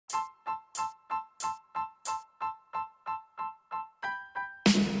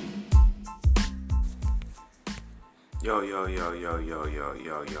Yo,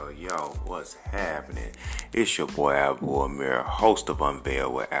 what's happening? It's your boy Abu Amir, host of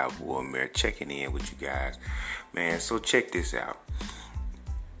Unveil with Abu Amir, checking in with you guys. Man, so check this out.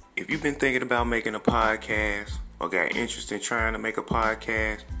 If you've been thinking about making a podcast or got interest in trying to make a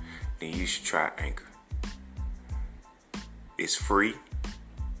podcast, then you should try Anchor. It's free.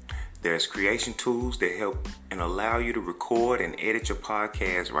 There's creation tools that help and allow you to record and edit your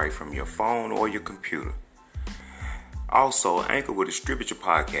podcast right from your phone or your computer. Also, Anchor will distribute your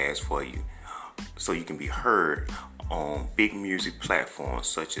podcast for you so you can be heard on big music platforms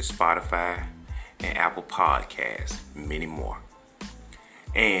such as Spotify and Apple Podcasts, many more.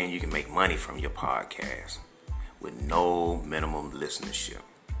 And you can make money from your podcast with no minimum listenership.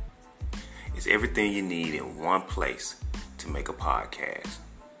 It's everything you need in one place to make a podcast.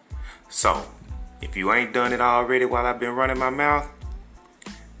 So, if you ain't done it already while I've been running my mouth,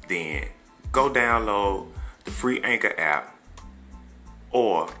 then go download the free Anchor app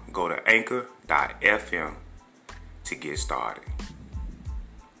or go to anchor.fm to get started.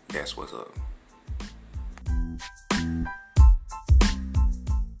 That's what's up. Till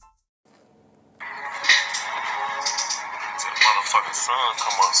the motherfucking sun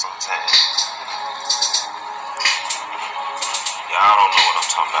come up sometime. Y'all don't know what I'm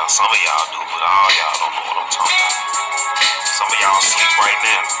talking about. Some of y'all do, but all y'all don't know what I'm talking about. Some of y'all sleep right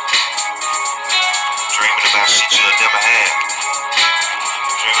now. Dreaming about shit you'll never have.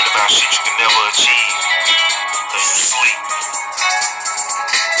 Dreaming about shit you can never achieve. Cause you sleep.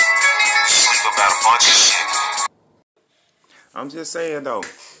 Sleep about a bunch of shit. I'm just saying though.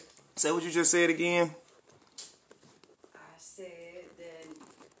 Say what you just said again. I said that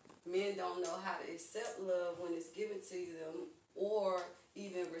men don't know how to accept love when it's given to them or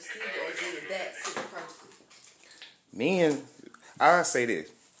even receive it or give it back to the person. Men, I say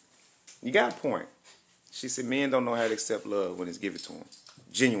this. You got a point. She said men don't know how to accept love when it's given to them.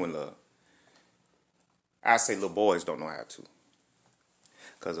 Genuine love. I say little boys don't know how to.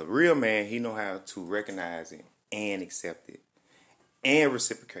 Because a real man, he know how to recognize it and accept it and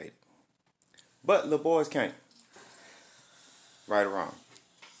reciprocate it. But little boys can't. Right or wrong?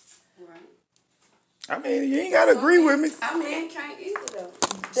 Right. I mean, you ain't got to agree with me. Some men can't either though.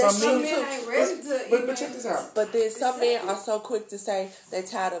 Some Some men men ain't ready to But check this out. But then some men are so quick to say they're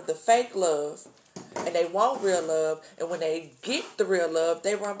tired of the fake love and they want real love. And when they get the real love,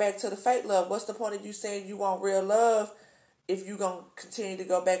 they run back to the fake love. What's the point of you saying you want real love if you're going to continue to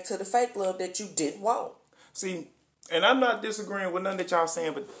go back to the fake love that you didn't want? See, and I'm not disagreeing with nothing that y'all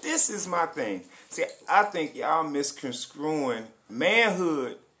saying, but this is my thing. See, I think y'all misconstruing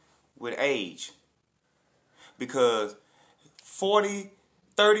manhood with age. Because 30,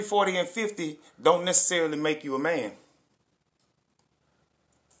 40, and 50 don't necessarily make you a man.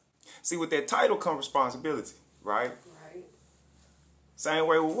 See, with that title comes responsibility, right? Right. Same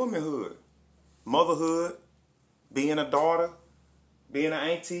way with womanhood. Motherhood, being a daughter, being an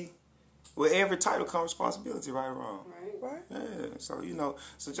auntie. With every title comes responsibility, right or wrong? Right. Yeah, so,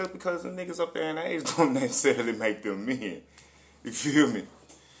 so just because the niggas up there in age don't necessarily make them men. You feel me?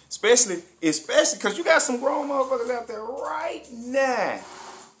 Especially because you got some grown motherfuckers out there right now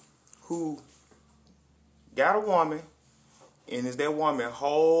who got a woman and is that woman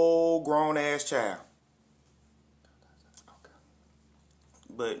whole grown ass child. Okay.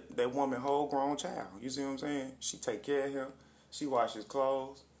 But that woman whole grown child. You see what I'm saying? She take care of him. She wash his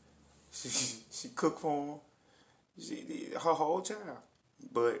clothes. She cook for him. Her whole child.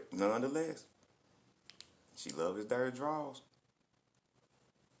 But nonetheless, she love his dirty drawers.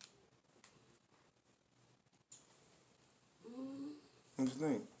 What you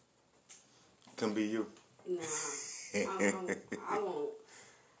think? Can be you. Nah. I won't.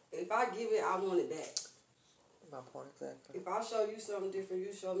 If I give it, I want it back. My point exactly. If I show you something different,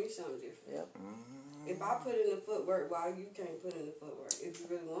 you show me something different. Yep. If I put in the footwork, why you can't put in the footwork if you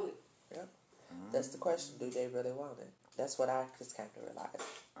really want it? Yep. That's the question. Do they really want it? That's what I just came to realize.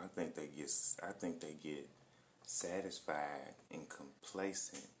 I think they get satisfied and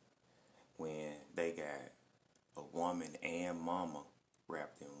complacent when they got a woman and mama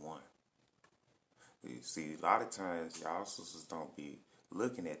wrapped in one. You see, a lot of times y'all sisters don't be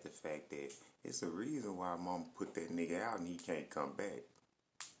looking at the fact that it's a reason why mama put that nigga out and he can't come back.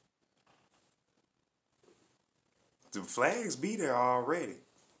 The flags be there already.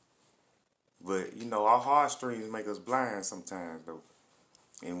 But, our heartstrings make us blind sometimes, though.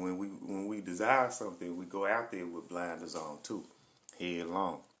 And when we desire something, we go out there with blinders on, too.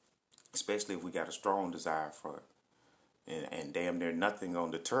 Headlong. Especially if we got a strong desire for it. And damn near nothing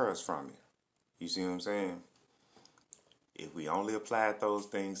gonna deter us from it. You see what I'm saying? If we only applied those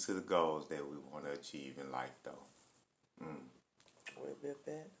things to the goals that we want to achieve in life, though. We'll be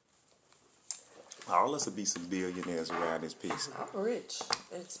back. All us will be some billionaires around this piece. I'm rich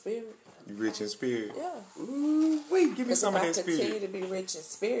in spirit. You rich in spirit? Yeah. Ooh, wait, give me some of that spirit. If I continue spirit. to be rich in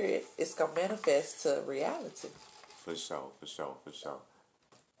spirit, it's going to manifest to reality. For sure.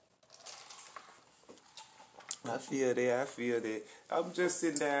 I feel that. I'm just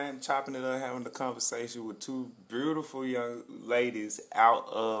sitting down, chopping it up, having a conversation with two beautiful young ladies out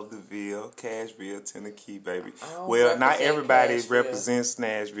of the Ville, Cashville, Tennessee, baby. Well, not everybody represents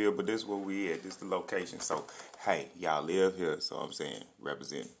Nashville, but this is where we at. This is the location. So, hey, y'all live here, so I'm saying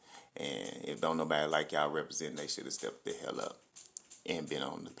represent. And if don't nobody like y'all represent, they should have stepped the hell up and been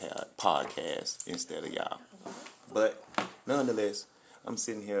on the podcast instead of y'all. But nonetheless, I'm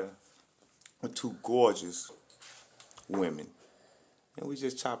sitting here with two gorgeous women, and we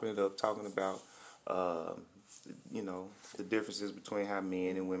just chopping it up, talking about the differences between how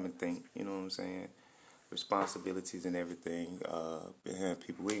men and women think, you know what I'm saying, responsibilities and everything. Behind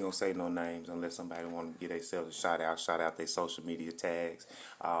people, we ain't gonna say no names unless somebody want to give themselves a shout out their social media tags,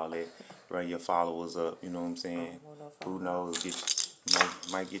 all that, run your followers up, you know what I'm saying. Who knows,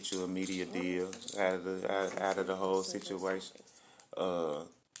 might get you a media deal out of the whole situation.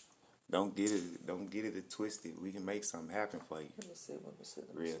 Don't get it twisted. We can make something happen for you. Let me see.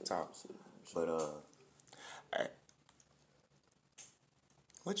 Real talk. But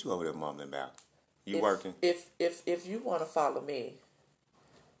what you over there mumbling about? Working? If you want to follow me,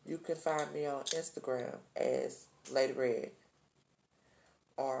 you can find me on Instagram as Lady Red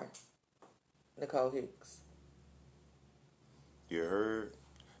or Nicole Hicks. You heard?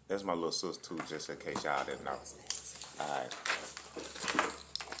 That's my little sister too, just in case y'all didn't know. All right.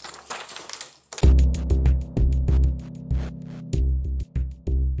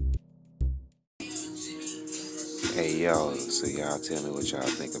 Hey y'all, so y'all tell me what y'all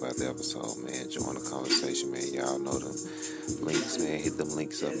think about the episode, man. Join the conversation, man. Y'all know them links, man. Hit them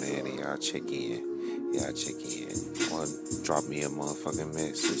links up, man, and y'all check in. Or drop me a motherfucking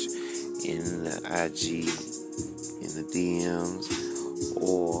message in the IG, in the DMs,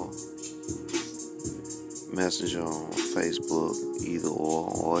 or message on Facebook, either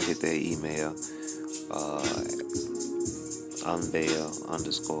or hit that email,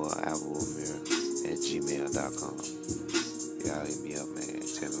 unveil_Abelmir@gmail.com. Y'all hit me up, man.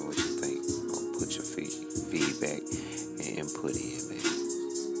 Tell me what you think. Put your feedback and input in, man.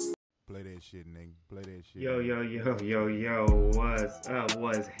 Play that shit, nigga. Play that shit. Yo, what's up?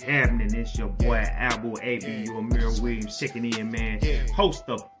 What's happening? It's your boy Abel Amir Williams checking in, man. Host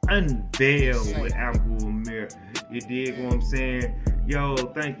of Unveil with Abel Amir. You dig what I'm saying? Yo,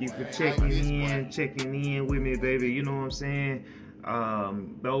 thank you for checking in with me, baby. You know what I'm saying?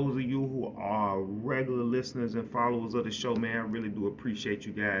 Those of you who are regular listeners and followers of the show, man, I really do appreciate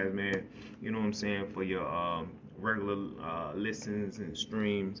you guys, man. You know what I'm saying, for your regular listens and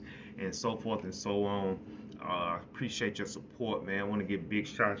streams and so forth and so on. Appreciate your support, man. I want to give big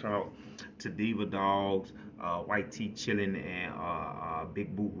shout out to Diva Dogs, White Tea Chillin', and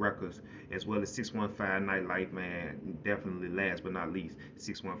Big Boot Records, as well as 615 Nightlife, man. Definitely last but not least,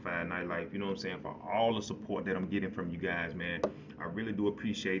 615 Nightlife. You know what I'm saying? For all the support that I'm getting from you guys, man. I really do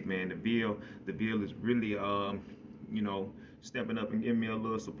appreciate, man. The Ville is really, stepping up and giving me a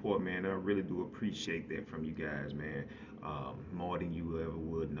little support, man. I really do appreciate that from you guys, man. More than you ever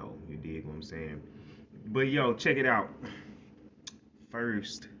would know. You dig what I'm saying? But yo, check it out.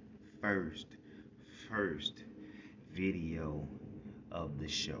 First video of the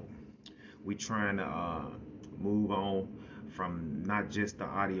show. We trying to move on from not just the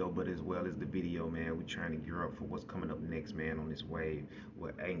audio, but as well as the video, man. We trying to gear up for what's coming up next, man, on this wave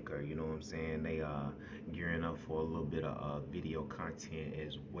with Anchor. You know what I'm saying? They gearing up for a little bit of video content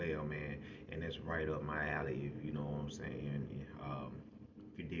as well, man. And that's right up my alley, if you know what I'm saying.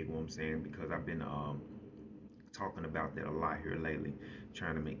 If you dig what I'm saying, because I've been talking about that a lot here lately,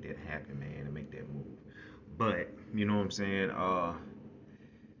 trying to make that happen, man, and make that move. But you know what I'm saying,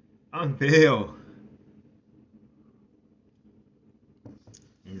 Unveil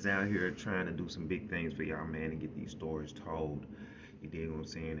is out here trying to do some big things for y'all, man, and get these stories told. You dig what I'm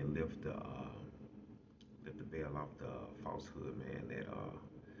saying, and lift the veil off the falsehood, man, that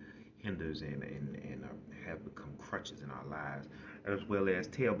hinders and have become crutches in our lives, as well as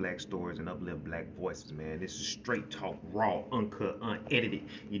tell black stories and uplift black voices, man. This is straight talk, raw, uncut, unedited.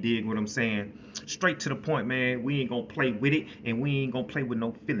 You dig what I'm saying? Straight to the point, man. We ain't gonna play with it, and we ain't gonna play with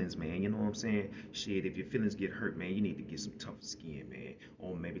no feelings, man. You know what I'm saying? Shit, if your feelings get hurt, man, you need to get some tough skin, man,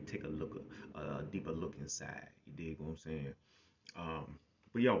 or maybe take a deeper look inside. You dig what I'm saying?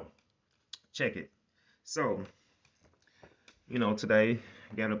 But yo, check it. So, today,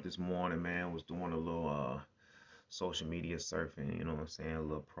 got up this morning, man, was doing a little social media surfing, you know what I'm saying,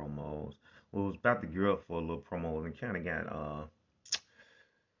 little promos. Well, was about to gear up for a little promos and kind of got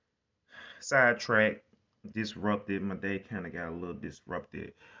sidetracked, disrupted. My day kind of got a little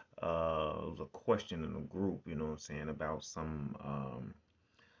disrupted. It was a question in the group, you know what I'm saying, about some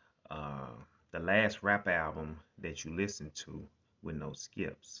uh, the last rap album that you listened to with no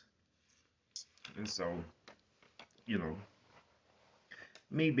skips. And so, you know,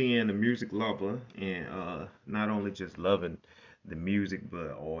 me being a music lover and not only just loving the music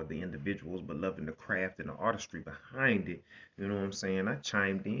but or the individuals but loving the craft and the artistry behind it, you know what I'm saying, I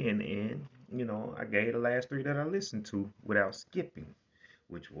chimed in and I gave the last three that I listened to without skipping,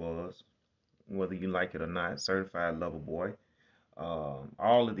 which was, whether you like it or not, Certified Lover Boy.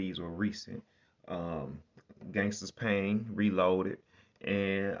 All of these were recent. um, Gangsta's Pain Reloaded,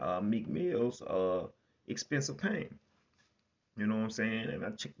 and Meek Mill's Expensive Pain. You know what I'm saying? And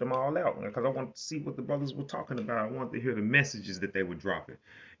I checked them all out because I wanted to see what the brothers were talking about. I wanted to hear the messages that they were dropping.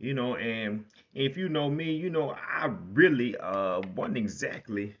 And if you know me, I really wasn't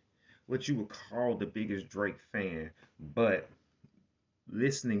exactly what you would call the biggest Drake fan, but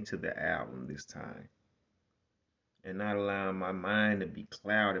listening to the album this time and not allowing my mind to be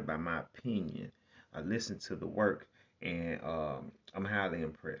clouded by my opinion, I listened to the work, and I'm highly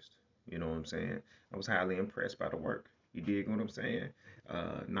impressed. You know what I'm saying? I was highly impressed by the work. You dig what I'm saying?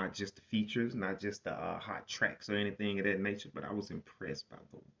 Not just the features, not just the hot tracks or anything of that nature, but I was impressed by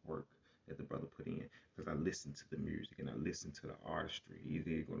the work that the brother put in because I listened to the music and I listened to the artistry. You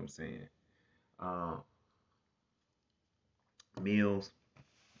dig what I'm saying? Uh, Mills,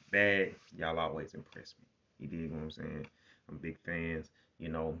 Bag, y'all always impress me. You dig what I'm saying? I'm big fans, you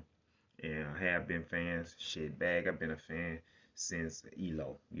know, and I have been fans. Shit, Bag, I've been a fan since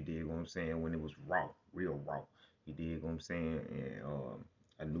ELO. You dig what I'm saying? When it was raw, real raw. You dig what I'm saying? And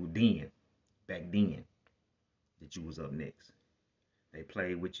I knew back then, that you was up next. They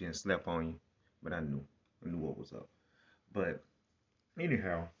played with you and slept on you, but I knew what was up. But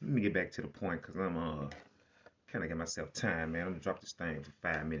anyhow, let me get back to the point because I'm kind of get myself time, man. I'm gonna drop this thing for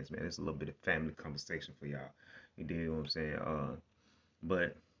 5 minutes, man. It's a little bit of family conversation for y'all. You dig what I'm saying?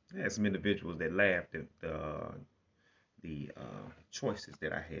 But I had some individuals that laughed at the choices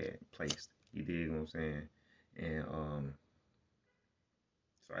that I had placed. You dig what I'm saying? And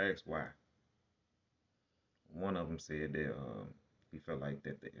so I asked why. One of them said that he felt like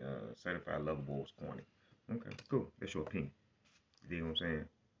that the Certified Lover Boy was corny. Okay, cool. That's your opinion. You dig what I'm saying?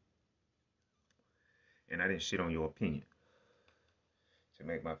 And I didn't shit on your opinion to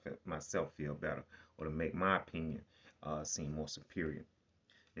make myself feel better or to make my opinion seem more superior.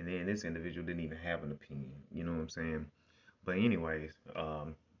 And then this individual didn't even have an opinion. You know what I'm saying? But anyways,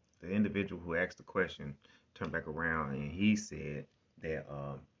 the individual who asked the question turned back around and he said that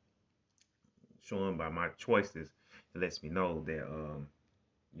showing by my choices, it lets me know that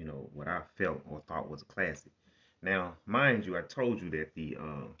what I felt or thought was a classic. Now, mind you, I told you that the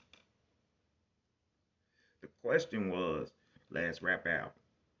question was last rap album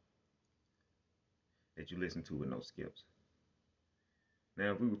that you listened to with no skips.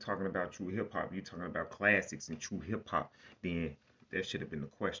 Now, if we were talking about true hip hop, you're talking about classics and true hip hop, then that should have been the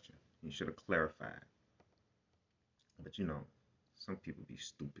question. You should have clarified. But some people be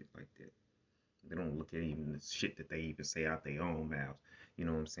stupid like that. They don't look at even the shit that they even say out their own mouths. You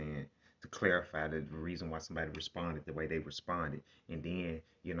know what I'm saying? To clarify the reason why somebody responded the way they responded, and then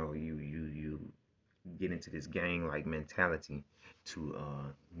you get into this gang-like mentality to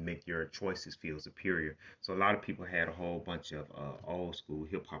make your choices feel superior. So a lot of people had a whole bunch of old school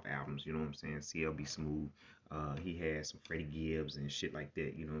hip hop albums. You know what I'm saying? CLB Smooth. He had some Freddie Gibbs and shit like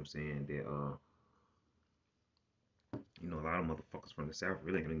that. You know what I'm saying? That a lot of motherfuckers from the South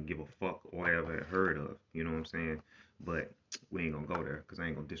really didn't give a fuck or ever heard of. You know what I'm saying? But we ain't gonna go there because I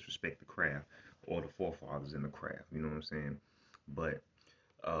ain't gonna disrespect the craft or the forefathers in the craft. You know what I'm saying? But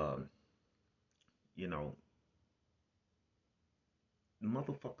you know,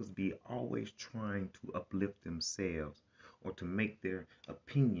 motherfuckers be always trying to uplift themselves or to make their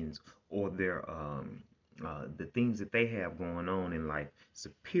opinions or their the things that they have going on in life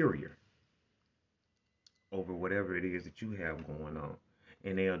superior over whatever it is that you have going on.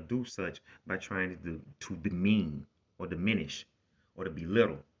 And they'll do such by trying to demean or diminish or to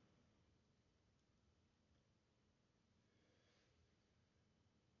belittle.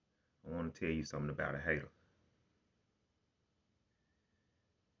 I want to tell you something about a hater.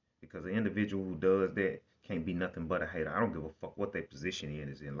 Because an individual who does that can't be nothing but a hater. I don't give a fuck what their position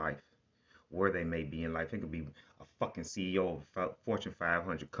is in life, where they may be in life. It could be a fucking CEO of a Fortune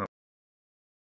 500 company.